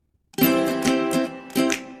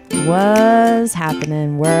What's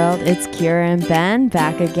happening, world? It's Kira and Ben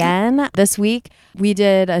back again. This week, we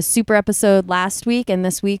did a super episode last week, and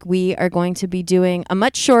this week we are going to be doing a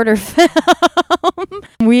much shorter film.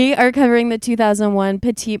 We are covering the 2001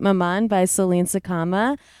 Petite, Maman by Celine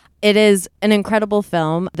Sciamma. It is an incredible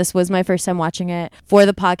film. This was my first time watching it for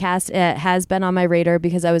the podcast. It has been on my radar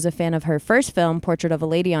because I was a fan of her first film, Portrait of a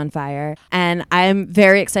Lady on Fire. And I'm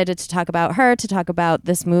very excited to talk about her, to talk about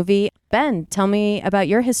this movie. Ben, tell me about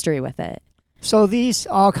your history with it. So these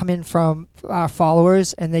all come in from our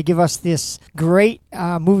followers, and they give us this great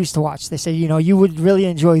movies to watch. They say, you would really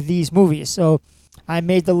enjoy these movies. So I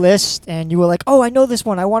made the list, and you were like, oh, I know this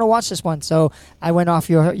one. I want to watch this one. So I went off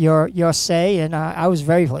your say, and I was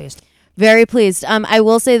very pleased. Very pleased. I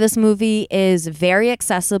will say this movie is very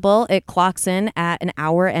accessible. It clocks in at an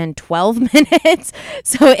hour and 12 minutes,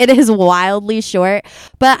 so it is wildly short.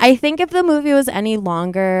 But I think if the movie was any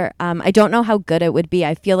longer, I don't know how good it would be.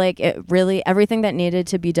 I feel like it really, everything that needed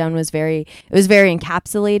to be done was very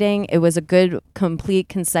encapsulating. It was a good, complete,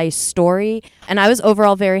 concise story, and I was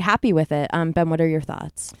overall very happy with it. Ben, what are your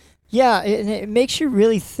thoughts? Yeah, it makes you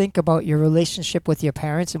really think about your relationship with your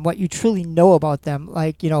parents and what you truly know about them,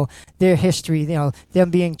 like, their history, them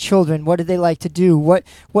being children. What did they like to do? What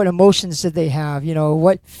emotions did they have?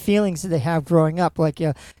 What feelings did they have growing up?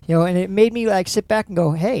 And it made me sit back and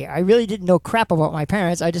go, hey, I really didn't know crap about my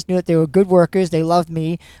parents. I just knew that they were good workers. They loved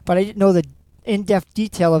me, but I didn't know the in-depth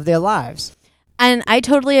detail of their lives. And I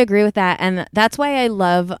totally agree with that. And that's why I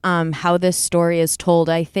love how this story is told.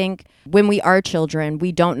 I think when we are children,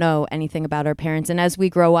 we don't know anything about our parents. And as we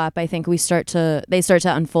grow up, I think they start to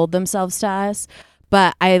unfold themselves to us.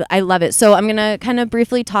 But I love it. So I'm going to kind of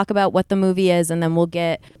briefly talk about what the movie is, and then we'll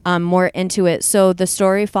get more into it. So the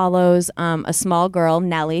story follows a small girl,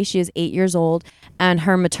 Nellie. She is 8 years old, and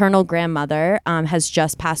her maternal grandmother has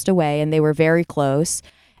just passed away, and they were very close.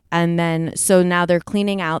 And then, so now they're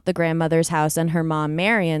cleaning out the grandmother's house and her mom,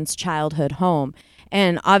 Marion's childhood home.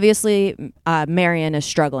 And obviously, Marion is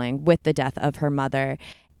struggling with the death of her mother.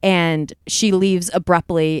 And she leaves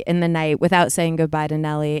abruptly in the night without saying goodbye to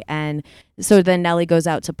Nellie. And so then Nellie goes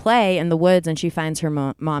out to play in the woods, and she finds her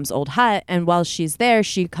mom's old hut. And while she's there,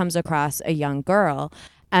 she comes across a young girl.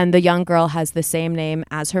 And the young girl has the same name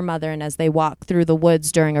as her mother. And as they walk through the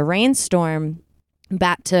woods during a rainstorm,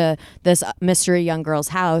 back to this mystery young girl's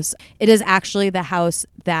house, it is actually the house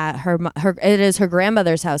that it is her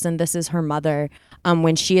grandmother's house, and this is her mother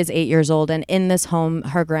when she is 8 years old. And in this home,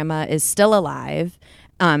 her grandma is still alive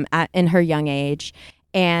in her young age.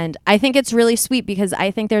 And I think it's really sweet because I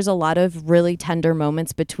think there's a lot of really tender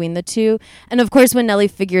moments between the two. And of course, when Nellie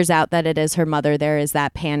figures out that it is her mother, there is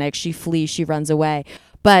that panic. She flees, she runs away.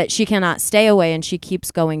 But she cannot stay away, and she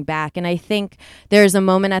keeps going back. And I think there's a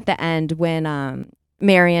moment at the end when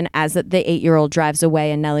Marion, as the 8-year-old, drives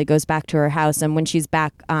away, and Nellie goes back to her house. And when she's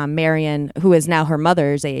back, Marion, who is now her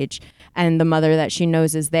mother's age, and the mother that she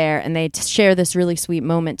knows is there, and they share this really sweet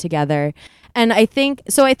moment together. And I think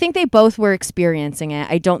they both were experiencing it.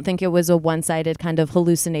 I don't think it was a one-sided kind of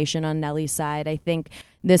hallucination on Nellie's side. I think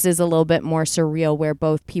this is a little bit more surreal, where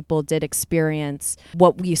both people did experience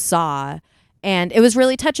what we saw. And it was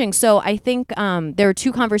really touching. So I think there were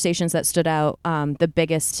two conversations that stood out the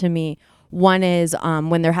biggest to me. One is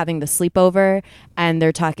when they're having the sleepover, and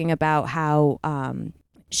they're talking about how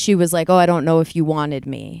she was like, oh, I don't know if you wanted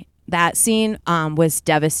me. That scene was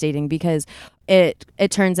devastating because it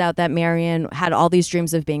turns out that Marion had all these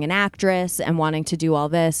dreams of being an actress and wanting to do all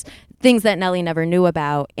this, things that Nellie never knew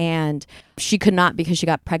about. And she could not because she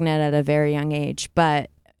got pregnant at a very young age. But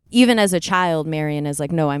even as a child, Marion is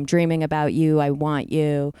like, no, I'm dreaming about you. I want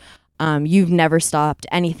you. You've never stopped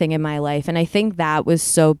anything in my life. And I think that was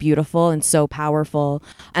so beautiful and so powerful.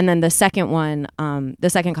 And then the second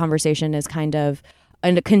conversation is kind of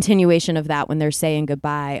a continuation of that when they're saying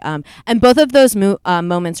goodbye. And both of those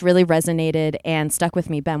moments really resonated and stuck with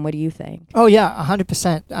me. Ben, what do you think? Oh, yeah,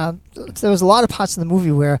 100%. There was a lot of parts of the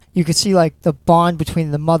movie where you could see the bond between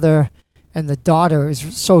the mother and the daughter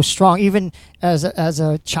is so strong. Even as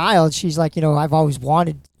a child, she's like, I've always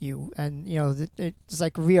wanted you. And, it's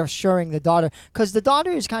like reassuring the daughter. Because the daughter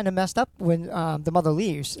is kind of messed up when the mother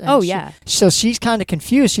leaves. And so she's kind of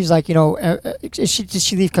confused. She's like, did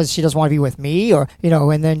she leave because she doesn't want to be with me? Or,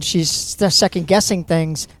 and then she's second guessing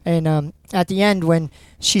things. And at the end, when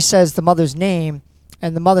she says the mother's name,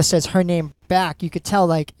 and the mother says her name back, you could tell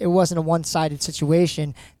it wasn't a one-sided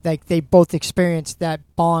situation. They both experienced that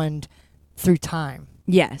bond through time.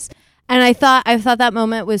 Yes. And I thought that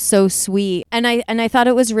moment was so sweet. And I thought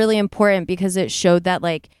it was really important because it showed that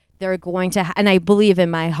they're going to, and I believe in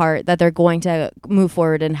my heart that they're going to move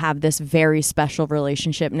forward and have this very special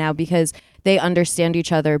relationship now because they understand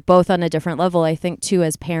each other both on a different level. I think too,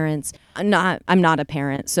 as parents, I'm not a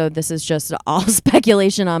parent, so this is just all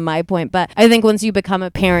speculation on my point. But I think once you become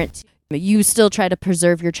a parent, you still try to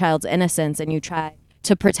preserve your child's innocence and you try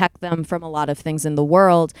to protect them from a lot of things in the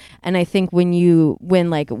world. And I think when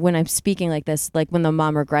I'm speaking like this, like when the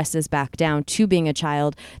mom regresses back down to being a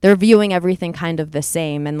child, they're viewing everything kind of the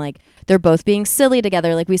same. And like, they're both being silly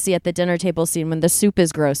together. Like we see at the dinner table scene when the soup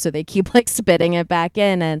is gross. So they keep like spitting it back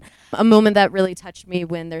in. And a moment that really touched me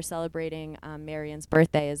when they're celebrating Marion's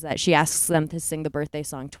birthday is that she asks them to sing the birthday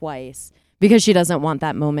song twice, because she doesn't want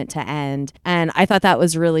that moment to end. And I thought that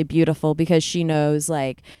was really beautiful because she knows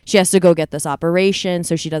like she has to go get this operation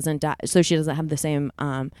so she doesn't die, so she doesn't have the same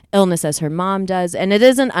illness as her mom does. And it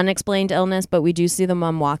is an unexplained illness, but we do see the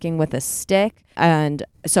mom walking with a stick. And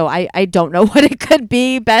so I don't know what it could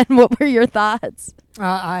be. Ben, what were your thoughts?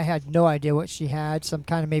 I had no idea what she had. Some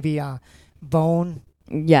kind of maybe bone.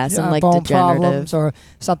 Yeah, some like bone degenerative problems or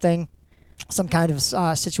something. Some kind of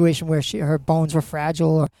situation where her bones were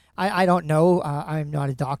fragile, or I don't know. I'm not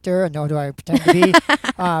a doctor, nor do I pretend to be.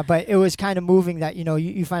 But it was kind of moving that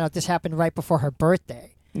you find out this happened right before her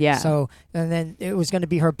birthday. Yeah. So and then it was going to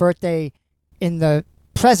be her birthday in the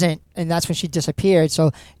present, and that's when she disappeared.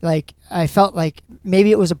 So like I felt like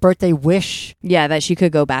maybe it was a birthday wish. Yeah, that she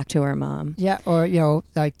could go back to her mom. Yeah, or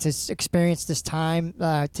like to experience this time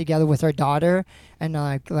together with her daughter. And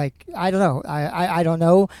like I don't know. I don't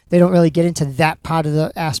know. They don't really get into that part of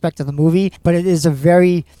the aspect of the movie, but it is a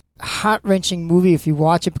very heart-wrenching movie if you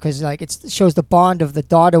watch it, because like it shows the bond of the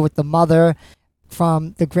daughter with the mother,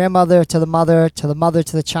 from the grandmother to the mother to the mother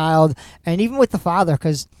to the child, and even with the father,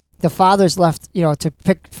 because the father's left to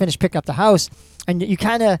finish picking up the house, and you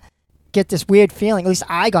kind of get this weird feeling, at least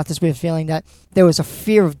I got this weird feeling, that there was a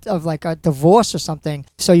fear of like a divorce or something.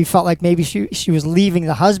 So you felt like maybe she was leaving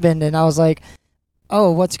the husband, and I was like,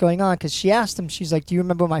 oh, what's going on? Because she asked him, she's like, do you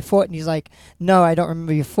remember my fort? And he's like, no, I don't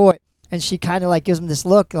remember your fort. And she kind of like gives him this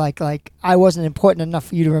look like I wasn't important enough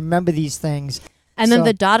for you to remember these things. And then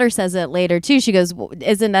the daughter says it later too. She goes,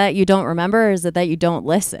 isn't that you don't remember, or is it that you don't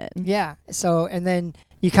listen? Yeah. So, and then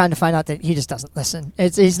you kind of find out that he just doesn't listen.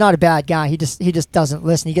 He's not a bad guy. He just doesn't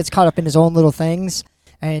listen. He gets caught up in his own little things.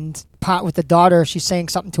 And part with the daughter, she's saying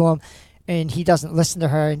something to him, and he doesn't listen to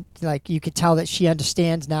her. And like you could tell that she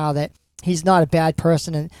understands now that he's not a bad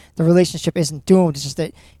person, and the relationship isn't doomed. It's just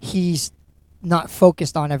that he's not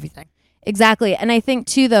focused on everything. Exactly. And I think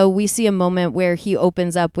too, though, we see a moment where he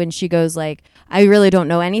opens up when she goes like, I really don't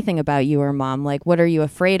know anything about you or mom. Like, what are you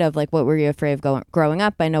afraid of? Like, what were you afraid of growing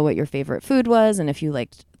up? I know what your favorite food was and if you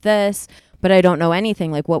liked this, but I don't know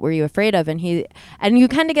anything. Like, what were you afraid of? And you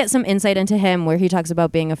kind of get some insight into him where he talks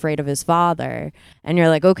about being afraid of his father. And you're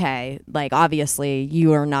like, okay, like, obviously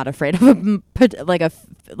you are not afraid of a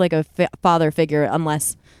father figure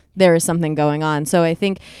unless there is something going on. So I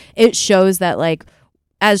think it shows that like,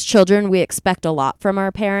 as children, we expect a lot from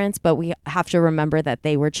our parents, but we have to remember that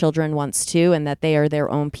they were children once too, and that they are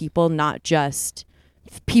their own people, not just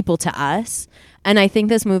people to us. And I think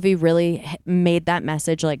this movie really made that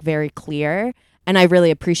message like very clear, and I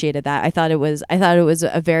really appreciated that. I thought it was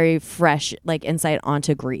a very fresh like insight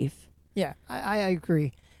onto grief. Yeah, I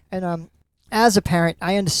agree. And as a parent,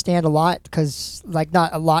 I understand a lot, because like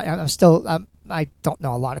not a lot. I'm still I don't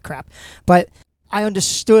know a lot of crap, but I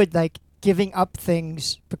understood like giving up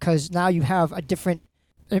things, because now you have a different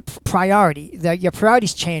priority. Your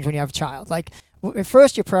priorities change when you have a child. Like at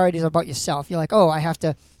first your priorities are about yourself. You're like, oh, I have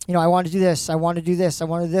to, I want to do this, I want to do this, I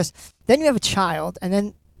want to do this. Then you have a child, and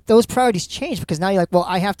then those priorities change, because now you're like, well,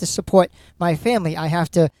 I have to support my family. I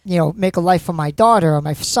have to, make a life for my daughter or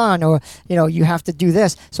my son, or, you have to do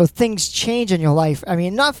this. So things change in your life. I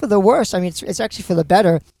mean, not for the worse. I mean, it's actually for the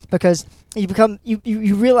better, because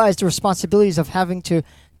you realize the responsibilities of having to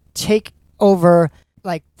take over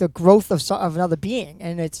like the growth of another being,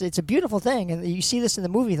 and it's a beautiful thing. And you see this in the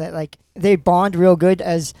movie, that like they bond real good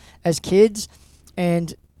as kids,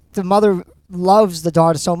 and the mother loves the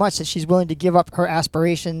daughter so much that she's willing to give up her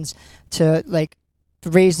aspirations to like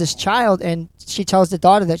raise this child. And she tells the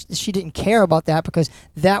daughter that she didn't care about that, because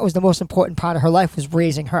that was the most important part of her life, was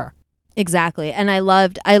raising her. Exactly. And I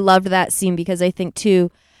loved that scene, because I think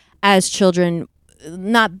too, as children,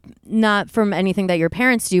 not from anything that your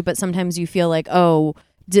parents do, but sometimes you feel like, oh,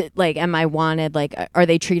 am I wanted? Like, are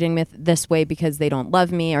they treating me this way because they don't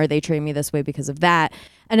love me? Are they treating me this way because of that?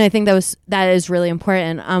 And I think that is really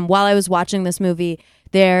important. While I was watching this movie,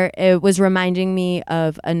 it was reminding me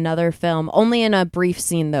of another film, only in a brief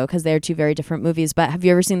scene though, because they're two very different movies. But have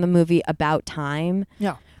you ever seen the movie About Time?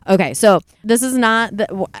 Yeah. Okay, so this is not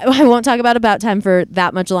I won't talk about time for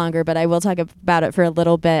that much longer, but I will talk about it for a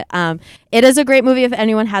little bit. It is a great movie if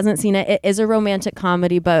anyone hasn't seen it. It is a romantic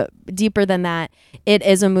comedy, but deeper than that, it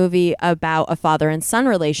is a movie about a father and son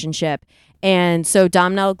relationship. And so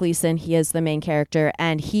Domhnall Gleeson, he is the main character,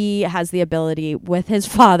 and he has the ability with his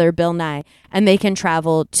father, Bill Nye, and they can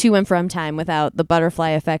travel to and from time without the butterfly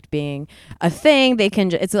effect being a thing.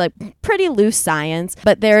 It's like pretty loose science,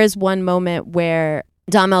 but there is one moment where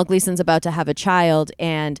Domhnall Gleeson's about to have a child,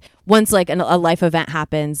 and once like a life event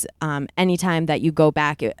happens, anytime that you go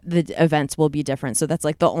back, the events will be different. So that's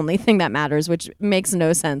like the only thing that matters, which makes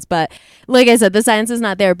no sense. But like I said, the science is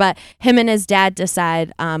not there. But him and his dad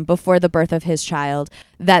decide before the birth of his child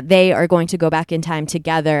that they are going to go back in time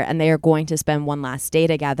together, and they are going to spend one last day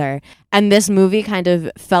together. And this movie kind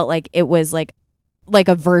of felt like it was like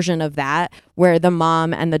a version of that, where the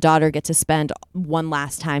mom and the daughter get to spend one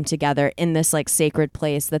last time together in this like sacred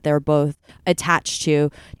place that they're both attached to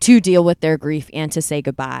deal with their grief and to say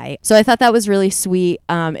goodbye. So I thought that was really sweet.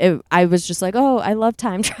 I was just like, oh, I love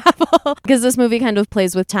time travel, because this movie kind of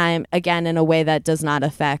plays with time again in a way that is not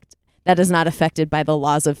affected by the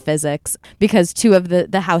laws of physics, because two of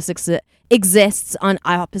the house exists on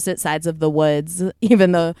opposite sides of the woods,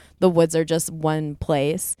 even though the woods are just one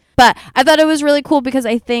place. But I thought it was really cool because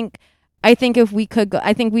I think if we could go,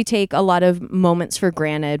 I think we take a lot of moments for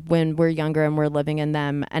granted when we're younger and we're living in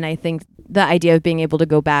them. And I think the idea of being able to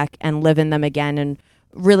go back and live in them again and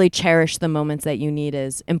really cherish the moments that you need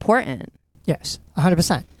is important. Yes,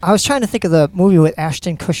 100%. I was trying to think of the movie with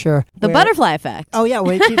Ashton Kutcher. The Butterfly Effect. Oh yeah,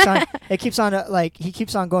 where he keeps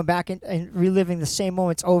on going back and reliving the same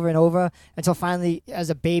moments over and over until finally,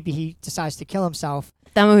 as a baby, he decides to kill himself.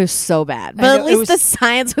 That movie was so bad, but at least the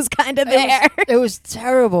science was kind of there. It was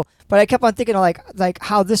terrible, but I kept on thinking of like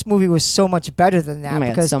how this movie was so much better than that. Oh my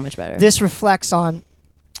God, because so much better. This reflects on,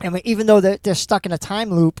 I mean, even though they're stuck in a time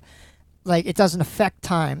loop, like it doesn't affect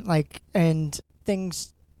time, like, and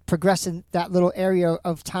things progress in that little area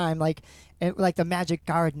of time, like the magic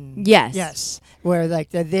garden. Yes, where like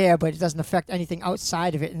they're there, but it doesn't affect anything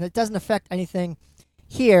outside of it, and it doesn't affect anything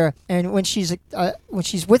here. And when she's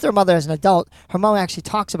with her mother as an adult, her mom actually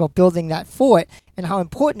talks about building that fort and how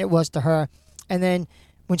important it was to her. And then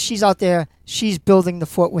when she's out there, she's building the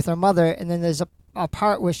fort with her mother, and then there's a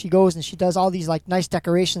part where she goes and she does all these like nice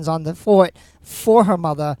decorations on the fort for her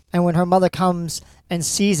mother. And when her mother comes and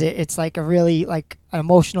sees it, it's like a really like an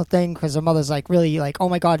emotional thing, because her mother's like really like, oh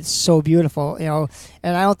my God, it's so beautiful, you know.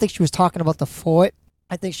 And I don't think she was talking about the fort.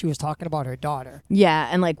 I think she was talking about her daughter. Yeah,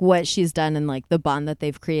 and like what she's done and like the bond that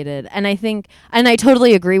they've created. And I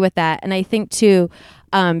totally agree with that. And I think too,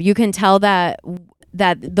 you can tell that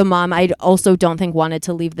the mom, I also don't think, wanted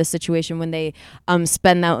to leave the situation when they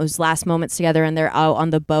spend those last moments together and they're out on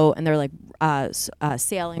the boat and they're like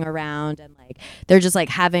sailing around, and like they're just like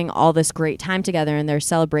having all this great time together and they're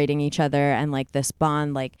celebrating each other and like this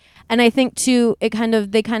bond. Like, and I think too, they kind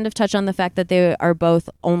of touch on the fact that they are both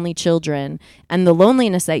only children and the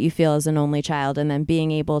loneliness that you feel as an only child, and then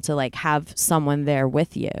being able to like have someone there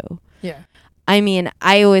with you. Yeah. I mean,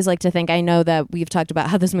 I always like to think, I know that we've talked about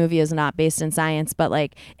how this movie is not based in science, but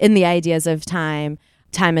like in the ideas of time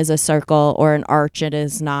is a circle or an arch. It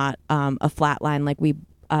is not a flat line like we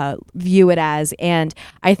view it as. And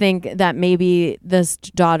I think that maybe this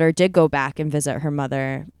daughter did go back and visit her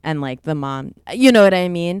mother and like the mom, you know what I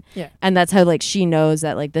mean? Yeah. And that's how like she knows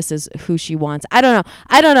that like this is who she wants. I don't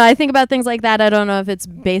know. I think about things like that. I don't know if it's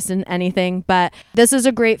based in anything, but this is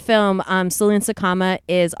a great film. Celine Sciamma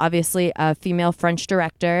is obviously a female French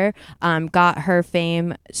director, got her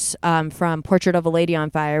fame from Portrait of a Lady on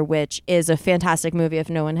Fire, which is a fantastic movie if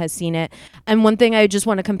no one has seen it. And one thing I just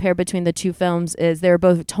want to compare between the two films is they're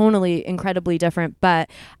both tonally incredibly different, but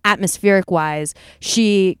atmospheric wise,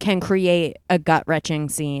 she can create a gut-wrenching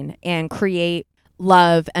scene and create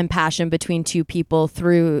love and passion between two people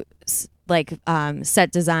through like set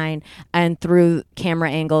design and through camera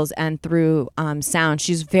angles and through sound.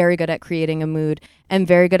 She's very good at creating a mood and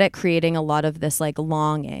very good at creating a lot of this like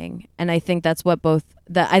longing. And I think that's what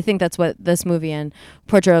this movie and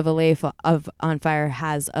Portrait of a Lady on Fire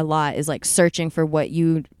has a lot, is like searching for what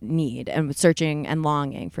you need and searching and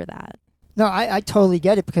longing for that. No, I totally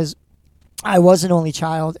get it, because I was an only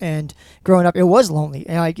child, and growing up, it was lonely.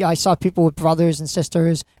 And I saw people with brothers and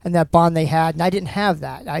sisters and that bond they had, and I didn't have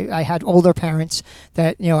that. I had older parents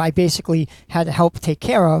that, you know, I basically had to help take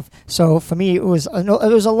care of. So for me, it was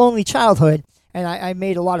a lonely childhood, and I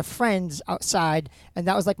made a lot of friends outside, and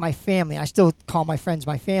that was like my family. I still call my friends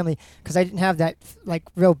my family, because I didn't have that like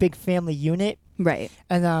real big family unit. Right.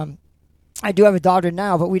 And I do have a daughter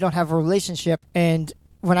now, but we don't have a relationship, and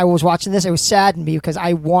when I was watching this, it was saddened me because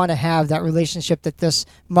I want to have that relationship that this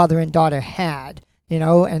mother and daughter had.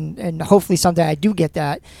 And hopefully someday I do get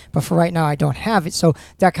that, but for right now I don't have it. So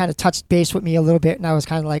that kind of touched base with me a little bit, and I was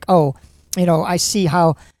kind of like, oh, I see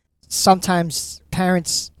how sometimes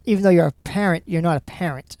parents, even though you're a parent, you're not a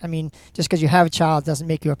parent. I mean, just because you have a child doesn't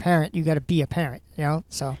make you a parent. You got to be a parent,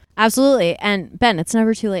 so. Absolutely. And Ben, it's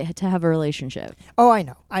never too late to have a relationship. Oh, I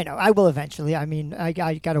know. I will eventually. I mean, I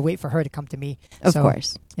got to wait for her to come to me. Of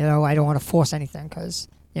course. I don't want to force anything because,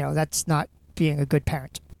 that's not being a good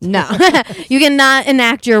parent. No, you cannot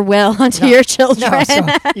enact your will onto your children. No, so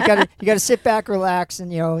you gotta sit back, relax,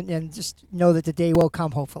 and and just know that the day will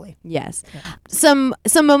come. Hopefully, yes. Yeah. Some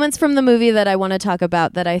moments from the movie that I want to talk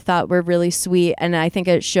about that I thought were really sweet, and I think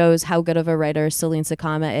it shows how good of a writer Celine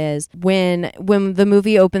Sciamma is. When the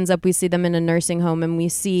movie opens up, we see them in a nursing home, and we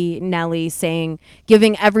see Nellie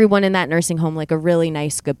giving everyone in that nursing home like a really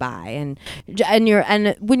nice goodbye, and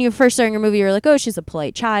when you first start your movie, you're like, oh, she's a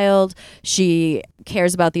polite child. She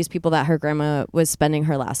cares about these people that her grandma was spending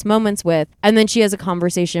her last moments with. And then she has a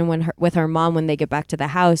conversation with her mom when they get back to the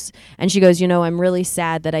house. And she goes, I'm really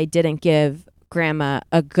sad that I didn't give grandma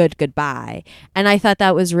a good goodbye. And I thought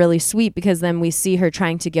that was really sweet because then we see her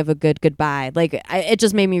trying to give a good goodbye. Like, it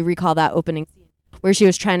just made me recall that opening scene where she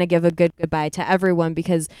was trying to give a good goodbye to everyone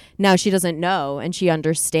because now she doesn't know and she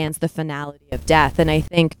understands the finality of death. And I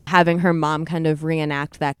think having her mom kind of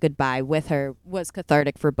reenact that goodbye with her was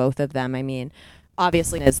cathartic for both of them. I mean,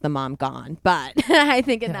 obviously is the mom gone, but I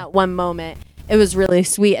think in that one moment it was really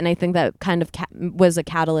sweet, and I think that kind of was a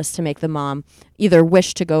catalyst to make the mom either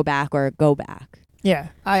wish to go back or go back. Yeah,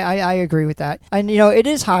 I agree with that. And it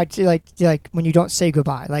is hard to like when you don't say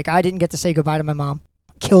goodbye. Like, I didn't get to say goodbye to my mom,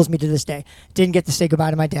 kills me to this day. Didn't get to say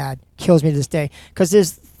goodbye to my dad, kills me to this day, because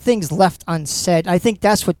there's things left unsaid. I think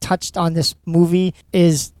that's what touched on this movie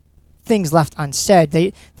is things left unsaid.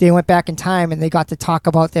 They went back in time and they got to talk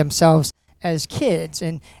about themselves as kids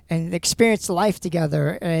and experience life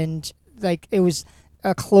together, and like it was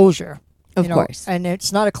a closure, of course. And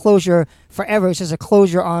it's not a closure forever. It's just a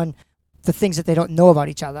closure on the things that they don't know about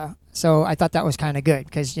each other. So I thought that was kind of good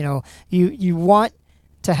because you want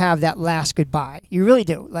to have that last goodbye. You really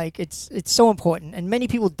do. Like it's so important, and many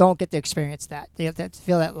people don't get to experience that. They have to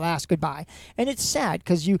feel that last goodbye, and it's sad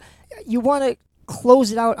because you want to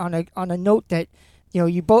close it out on a note that.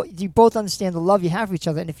 You both understand the love you have for each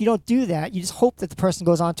other. And if you don't do that, you just hope that the person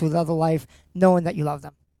goes on to another life knowing that you love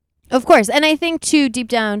them. Of course. And I think, too, deep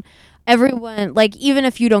down, everyone, like, even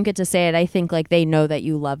if you don't get to say it, I think, like, they know that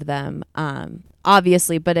you love them,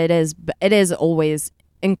 obviously. But it is always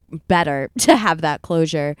better to have that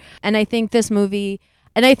closure. And I think this movie...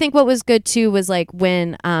 And I think what was good, too, was, like,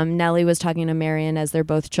 when Nellie was talking to Marion as they're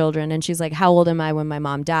both children. And she's like, how old am I when my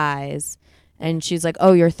mom dies? And she's like,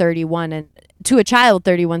 oh, you're 31. And to a child,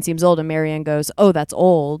 31 seems old. And Marianne goes, oh, that's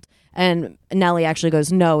old. And Nellie actually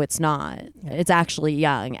goes, no, it's not. It's actually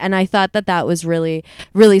young. And I thought that was really,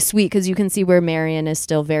 really sweet because you can see where Marianne is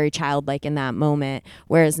still very childlike in that moment,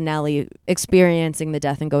 whereas Nellie, experiencing the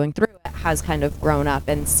death and going through it, has kind of grown up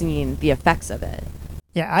and seen the effects of it.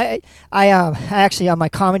 Yeah, I actually, on my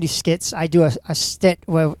comedy skits, I do a stint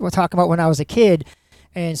where we're talking about when I was a kid.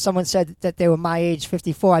 And someone said that they were my age,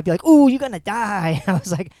 54, I'd be like, ooh, you're going to die. I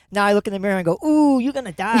was like, now I look in the mirror and go, ooh, you're going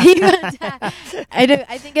to die. You're gonna die.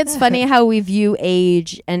 I think it's funny how we view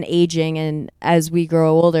age and aging and as we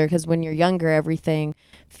grow older, because when you're younger, everything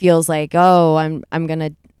feels like, oh, I'm going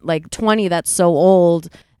to, like 20, that's so old.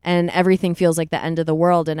 And everything feels like the end of the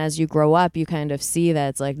world. And as you grow up, you kind of see that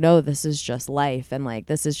it's like, no, this is just life. And like,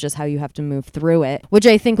 this is just how you have to move through it, which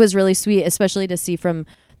I think was really sweet, especially to see from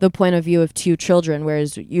the point of view of two children,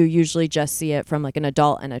 whereas you usually just see it from like an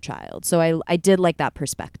adult and a child. So I did like that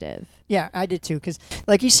perspective. Yeah, I did too. Because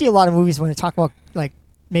like you see a lot of movies when they talk about like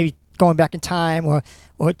maybe going back in time or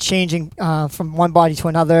changing from one body to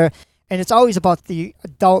another. And it's always about the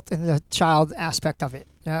adult and the child aspect of it.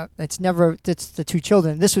 It's the two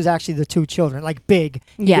children. This was actually the two children, like big.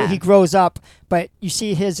 Yeah. He grows up, but you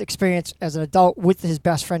see his experience as an adult with his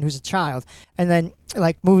best friend who's a child. And then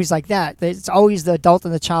like movies like that, it's always the adult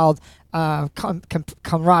and the child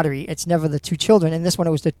camaraderie. It's never the two children. And this one,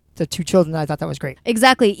 it was the two children. I thought that was great.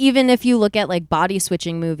 Exactly. Even if you look at like body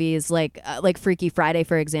switching movies, like Freaky Friday,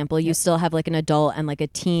 for example, you still have like an adult and like a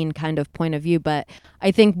teen kind of point of view. But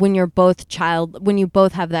I think when you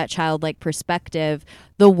both have that childlike perspective,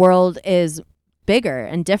 the world is bigger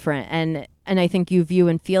and different. And I think you view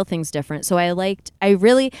and feel things different. So I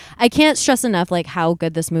can't stress enough like how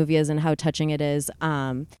good this movie is and how touching it is.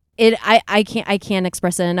 I can't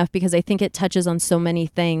express it enough because I think it touches on so many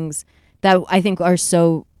things that I think are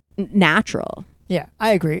so natural. Yeah,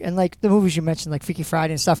 I agree. And like the movies you mentioned, like Freaky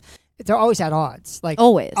Friday and stuff, they're always at odds. Like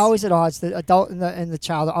Always at odds. The adult and the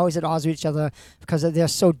child are always at odds with each other because they're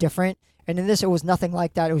so different. And in this, it was nothing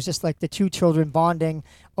like that. It was just like the two children bonding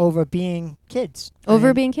over being kids.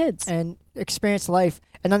 And experience life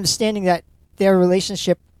and understanding that their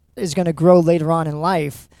relationship is going to grow later on in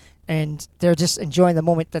life. And they're just enjoying the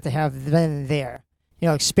moment that they have then and there. You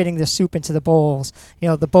know, like spitting the soup into the bowls, you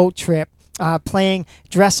know, the boat trip, playing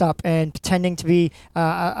dress up and pretending to be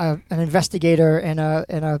an investigator and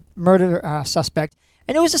a murder suspect.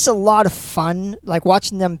 And it was just a lot of fun, like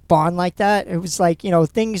watching them bond like that. It was like, you know,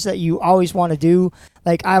 things that you always want to do.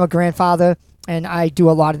 Like I'm a grandfather and I do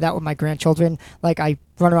a lot of that with my grandchildren. Like I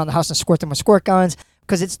run around the house and squirt them with squirt guns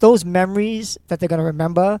because it's those memories that they're going to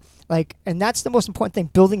remember. Like, and that's the most important thing,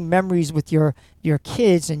 building memories with your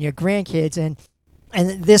kids and your grandkids. And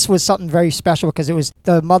this was something very special because it was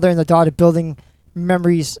the mother and the daughter building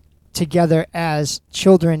memories together as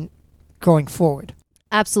children going forward.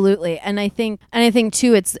 Absolutely. And I think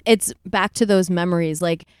too, it's back to those memories.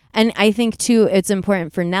 Like, and I think too, it's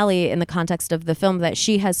important for Nellie in the context of the film that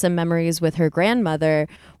she has some memories with her grandmother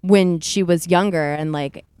when she was younger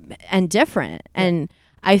and different. Yeah. And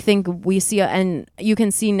I think we see, and you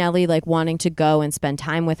can see Nellie like wanting to go and spend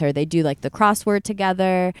time with her. They do like the crossword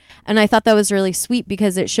together. And I thought that was really sweet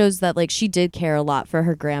because it shows that like she did care a lot for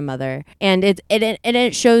her grandmother, and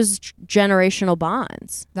it shows generational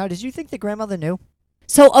bonds. Now, did you think the grandmother knew?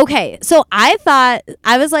 So I thought,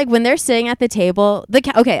 I was like, when they're sitting at the table,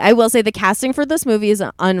 I will say the casting for this movie is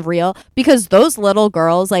unreal because those little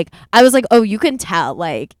girls, like, I was like, oh, you can tell,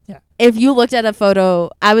 like, yeah. If you looked at a photo,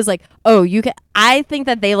 I was like, oh, you can. I think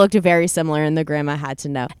that they looked very similar, and the grandma had to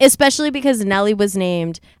know, especially because Nellie was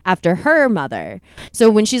named after her mother. So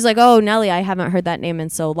when she's like, oh, Nellie, I haven't heard that name in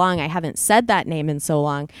so long. I haven't said that name in so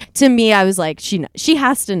long. To me, I was like, she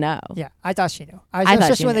has to know. Yeah, I thought she knew.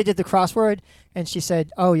 Especially when they did the crossword, and she said,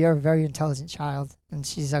 oh, you're a very intelligent child. And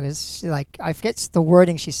she's like, I forget the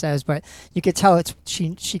wording she says, but you could tell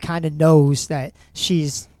she kind of knows that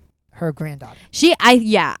she's her granddaughter.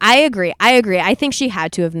 I agree. I think she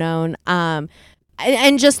had to have known.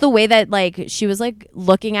 And just the way that like she was like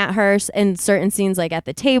looking at her in certain scenes, like at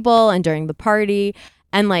the table and during the party,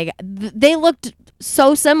 and like they looked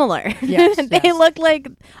so similar. Yes, they looked like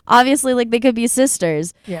obviously like they could be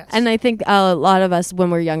sisters. Yes. And I think a lot of us when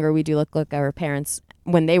we're younger, we do look like our parents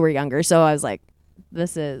when they were younger. So I was like,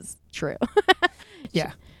 this is true.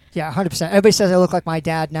 Yeah. Yeah, 100%. Everybody says I look like my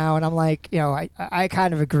dad now, and I'm like, you know, I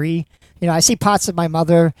kind of agree. You know, I see parts of my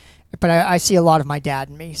mother, but I see a lot of my dad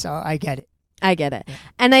in me, so I get it. Yeah.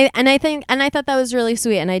 And I thought that was really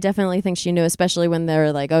sweet, and I definitely think she knew, especially when they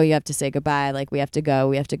were like, oh, you have to say goodbye, like we have to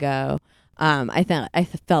go. I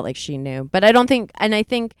felt like she knew, but I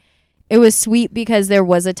think it was sweet because there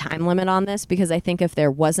was a time limit on this, because I think if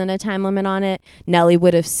there wasn't a time limit on it, Nellie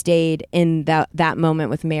would have stayed in that moment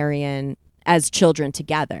with Marion as children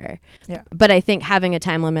together. Yeah. But I think having a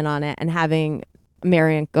time limit on it and having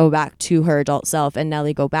Marion go back to her adult self and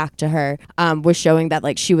Nellie go back to her was showing that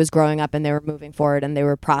like she was growing up and they were moving forward and they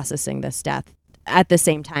were processing this death at the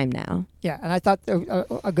same time now. Yeah, and I thought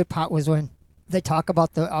a good part was when they talk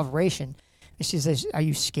about the operation. And she says, are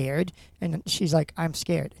you scared? And she's like, I'm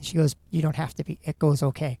scared. And she goes, you don't have to be. It goes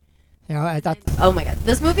okay. You know, I thought... Oh my God.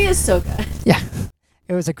 This movie is so good. Yeah.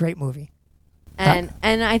 It was a great movie.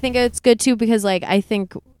 And I think it's good too because like I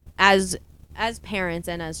think as parents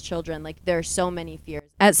and as children, like there are so many fears.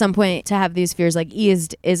 At some point to have these fears like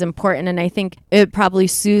eased is important, and I think it probably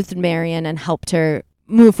soothed Marion and helped her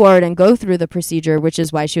move forward and go through the procedure, which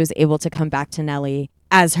is why she was able to come back to Nellie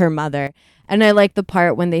as her mother. And I like the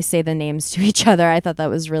part when they say the names to each other. I thought that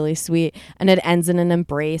was really sweet. And it ends in an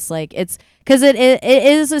embrace. Like it's because it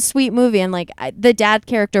is a sweet movie. And like the dad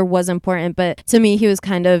character was important, but to me, he was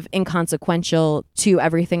kind of inconsequential to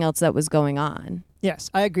everything else that was going on. Yes,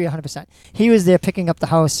 I agree 100%. He was there picking up the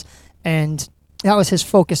house, and that was his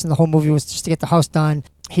focus in the whole movie, was just to get the house done.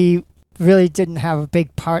 He really didn't have a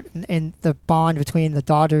big part in the bond between the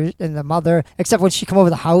daughter and the mother, except when she come over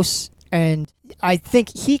the house. And I think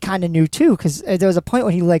he kind of knew too, because there was a point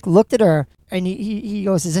when he like looked at her and he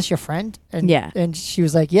goes, "Is this your friend?" And yeah, and she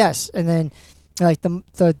was like, "Yes." And then like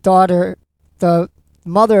the daughter, the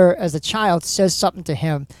mother as a child says something to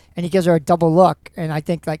him, and he gives her a double look, and I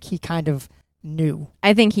think like he kind of knew.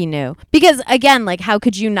 I think he knew, because again, like how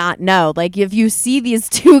could you not know? Like if you see these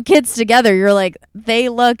two kids together, you're like, they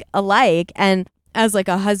look alike. And as like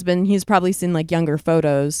a husband, he's probably seen like younger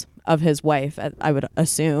photos of his wife, I would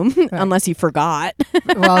assume, right. Unless he forgot.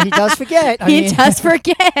 Well, he does forget. He does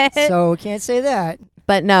forget. So we can't say that.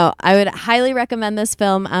 But no, I would highly recommend this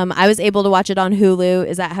film. I was able to watch it on Hulu.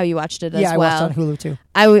 Is that how you watched it as well? Yeah, I watched it on Hulu too.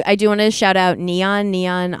 I do want to shout out Neon.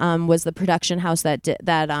 Neon was the production house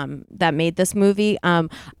that made this movie.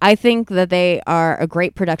 I think that they are a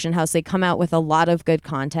great production house. They come out with a lot of good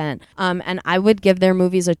content. And I would give their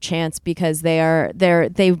movies a chance because they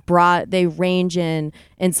range in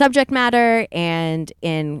subject matter and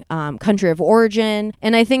in country of origin.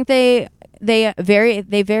 And I think they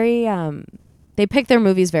pick their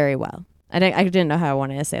movies very well. I didn't know how I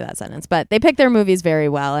wanted to say that sentence, but they pick their movies very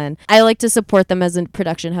well, and I like to support them as a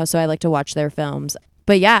production house, so I like to watch their films.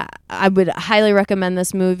 But yeah, I would highly recommend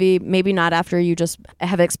this movie. Maybe not after you just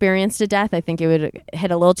have experienced a death. I think it would hit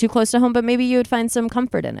a little too close to home, but maybe you would find some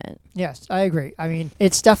comfort in it. Yes, I agree. I mean,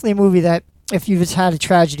 it's definitely a movie that if you've just had a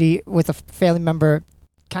tragedy with a family member,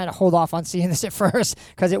 kind of hold off on seeing this at first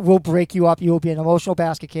because it will break you up. You will be an emotional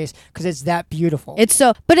basket case because it's that beautiful.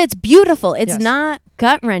 But it's beautiful. It's Yes. not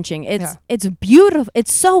gut wrenching. It's beautiful.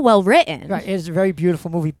 It's so well written. Right, it is a very beautiful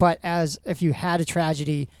movie. But as if you had a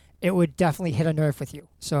tragedy, it would definitely hit a nerve with you.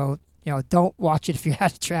 So don't watch it if you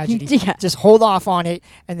had a tragedy. Yeah. Just hold off on it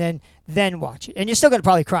and then watch it. And you're still gonna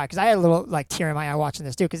probably cry because I had a little tear in my eye watching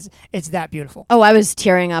this too because it's that beautiful. Oh, I was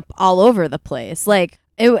tearing up all over the place.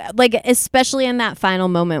 Especially in that final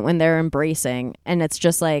moment when they're embracing, and it's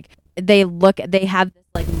just like they have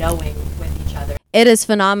this knowing with each other. It is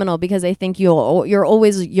phenomenal because I think you're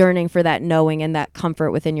always yearning for that knowing and that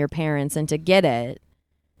comfort within your parents, and to get it.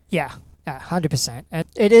 Yeah, 100%.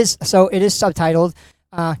 It is subtitled.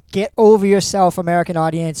 Get over yourself, American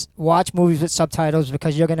audience. Watch movies with subtitles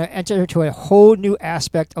because you're going to enter into a whole new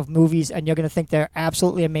aspect of movies, and you're going to think they're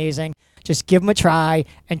absolutely amazing. Just give them a try,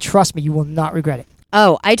 and trust me, you will not regret it.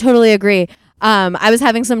 Oh, I totally agree. I was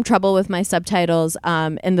having some trouble with my subtitles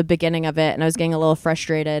in the beginning of it, and I was getting a little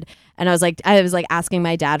frustrated. And I was asking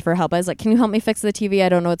my dad for help. I was like, "Can you help me fix the TV? I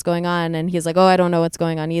don't know what's going on." And he's like, "Oh, I don't know what's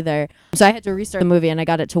going on either." So I had to restart the movie, and I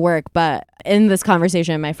got it to work. But in this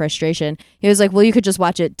conversation, my frustration, he was like, "Well, you could just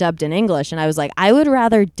watch it dubbed in English." And I was like, "I would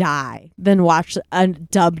rather die than watch a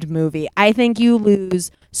dubbed movie. I think you lose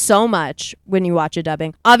so much when you watch a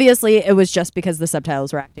dubbing." Obviously, it was just because the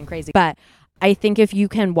subtitles were acting crazy, but I think if you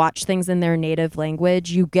can watch things in their native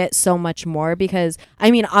language, you get so much more because,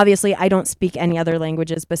 obviously I don't speak any other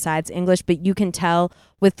languages besides English, but you can tell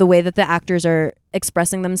with the way that the actors are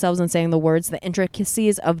expressing themselves and saying the words, the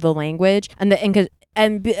intricacies of the language, and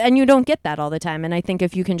you don't get that all the time. And I think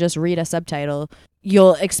if you can just read a subtitle,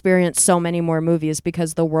 you'll experience so many more movies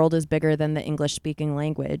because the world is bigger than the English speaking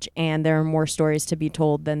language, and there are more stories to be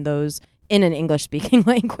told than those in an English-speaking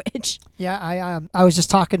language. Yeah, I was just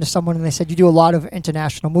talking to someone and they said you do a lot of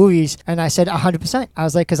international movies, and I said 100%. I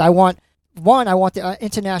was like, because I want the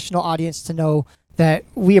international audience to know that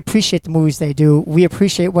we appreciate the movies they do, we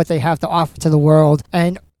appreciate what they have to offer to the world,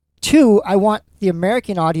 and two, I want the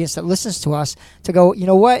American audience that listens to us to go, you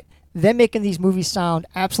know what? They're making these movies sound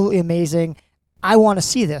absolutely amazing. I want to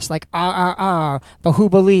see this, like RRR,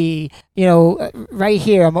 Bahubali, right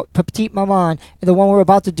here, Petite Maman, and the one we're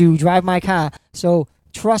about to do, Drive My Car. So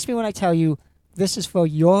trust me when I tell you, this is for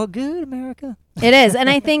your good, America. It is, and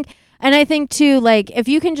I think too, if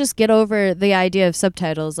you can just get over the idea of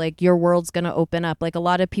subtitles, your world's gonna open up. A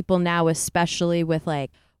lot of people now, especially with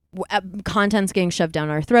content's getting shoved down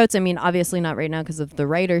our throats. Obviously not right now because of the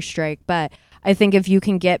writer's strike, but I think if you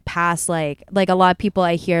can get past a lot of people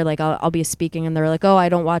I hear, I'll be speaking and they're like, "Oh, I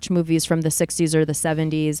don't watch movies from the 60s or the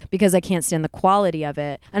 70s because I can't stand the quality of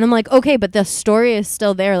it." And I'm like, "Okay, but the story is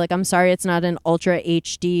still there. I'm sorry it's not an ultra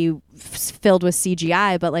HD filled with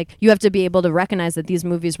CGI, but you have to be able to recognize that these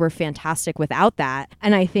movies were fantastic without that."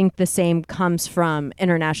 And I think the same comes from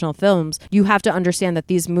international films. You have to understand that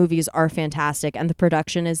these movies are fantastic and the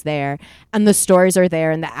production is there and the stories are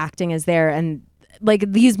there and the acting is there, and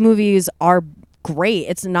these movies are great.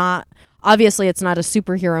 It's not a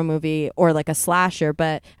superhero movie or a slasher,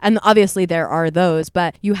 and obviously there are those,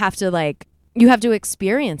 but you have to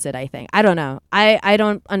experience it. I think. I don't know. I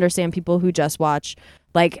don't understand people who just watch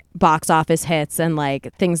box office hits and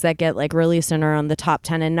things that get released and are on the top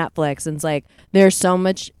 10 in Netflix. And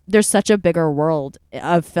it's there's such a bigger world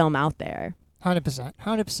of film out there.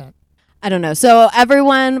 100%. I don't know. So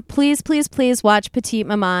everyone, please, please, please watch Petite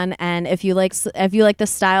Maman. And if you like the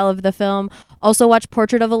style of the film, also watch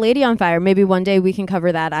Portrait of a Lady on Fire. Maybe one day we can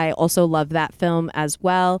cover that. I also love that film as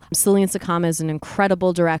well. Celine Sciamma is an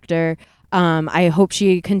incredible director. I hope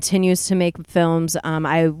she continues to make films.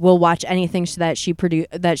 I will watch anything that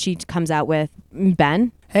she comes out with.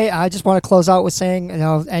 Ben? Hey, I just want to close out with saying,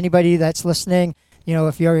 anybody that's listening,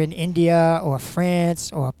 if you're in India or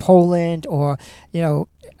France or Poland or,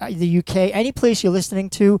 the UK, any place you're listening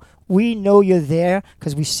to, We know you're there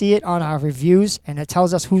because we see it on our reviews, and it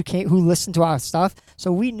tells us who listened to our stuff.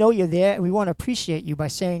 So we know you're there, and we want to appreciate you by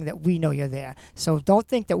saying that we know you're there. So don't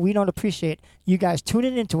think that we don't appreciate you guys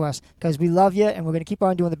tuning into us, because we love you, and we're going to keep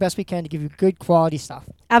on doing the best we can to give you good quality stuff.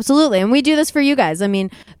 Absolutely. And we do this for you guys. I mean,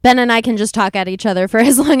 Ben and I can just talk at each other for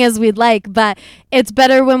as long as we'd like, but it's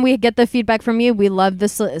better when we get the feedback from you. We love the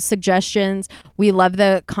suggestions. We love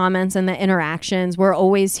the comments and the interactions. We're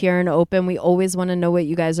always here and open. We always want to know what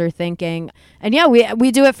you guys are thinking. And yeah,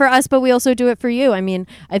 we do it for us, but we also do it for you. I mean,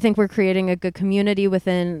 I think we're creating a good community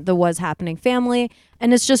within the What's Happening family,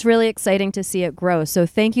 and it's just really exciting to see it grow. So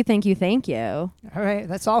thank you, thank you, thank you. All right,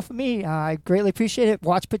 that's all for me. I greatly appreciate it.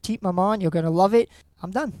 Watch Petite, Maman. You're going to love it.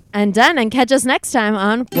 I'm done. And catch us next time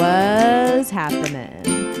on What's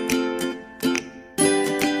Happening.